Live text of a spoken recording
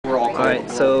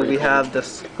Alright, so we have the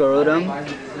scrotum,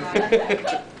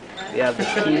 we have the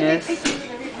penis,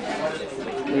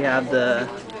 we have the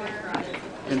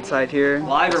inside here,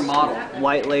 Live or model?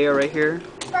 White layer right here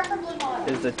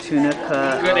is the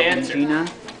tunica albuginea.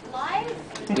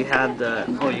 We have the,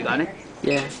 oh, you got it?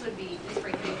 Yeah.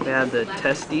 We have the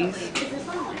testes,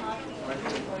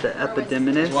 the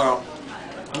epididymis, Wow.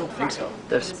 I don't think so.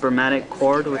 the spermatic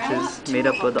cord, which is made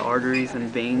up of the arteries and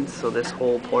veins, so this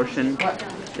whole portion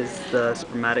is the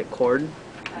spermatic cord,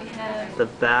 the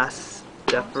vas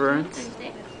deferens,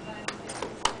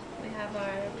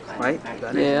 right?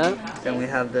 Got it? Yeah. Then we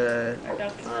have the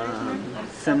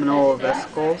seminal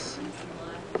vesicles,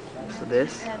 so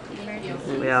this.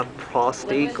 We have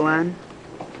prostate gland.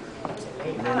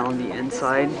 And then on the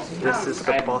inside, this is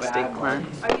the prostate gland,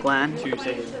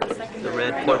 the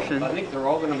red portion. I think they're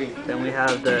all going to be Then we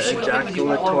have the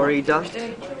ejaculatory duct.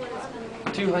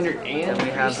 200 and Then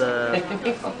we have the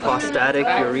prostatic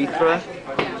urethra.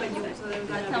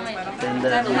 Then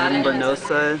the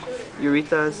membranosa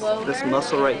urethra is this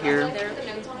muscle right here.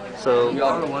 So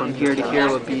from here to here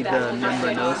would be the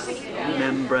membranous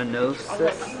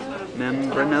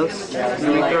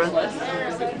urethra.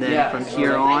 Then from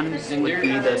here on would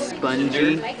be the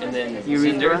spongy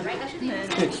urethra.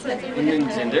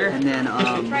 And then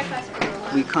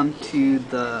we come to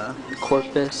the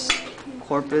Corpus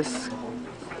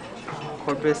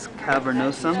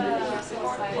cavernosum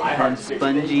and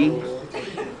spongy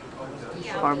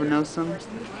cavernosum.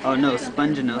 Oh no,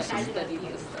 sponginosum.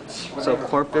 So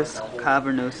corpus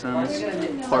cavernosum,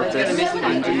 corpus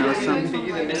sponginosum.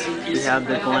 We have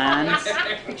the glands,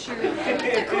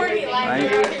 right?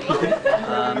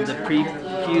 The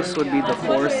prepuce would be the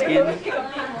foreskin.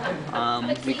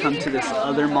 We come to this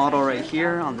other model right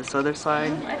here on this other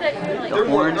side. The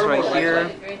horns right here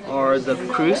are the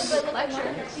crus.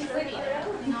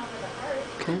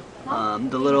 Okay.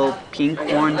 The little pink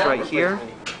horns right here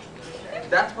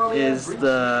is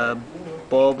the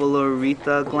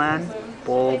bulbourethral gland.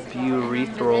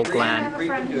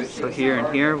 So here and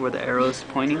here where the arrow is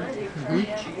pointing.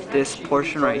 This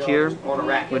portion right here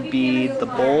would be the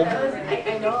bulb.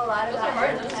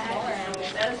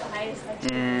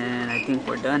 And I think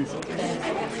we're done.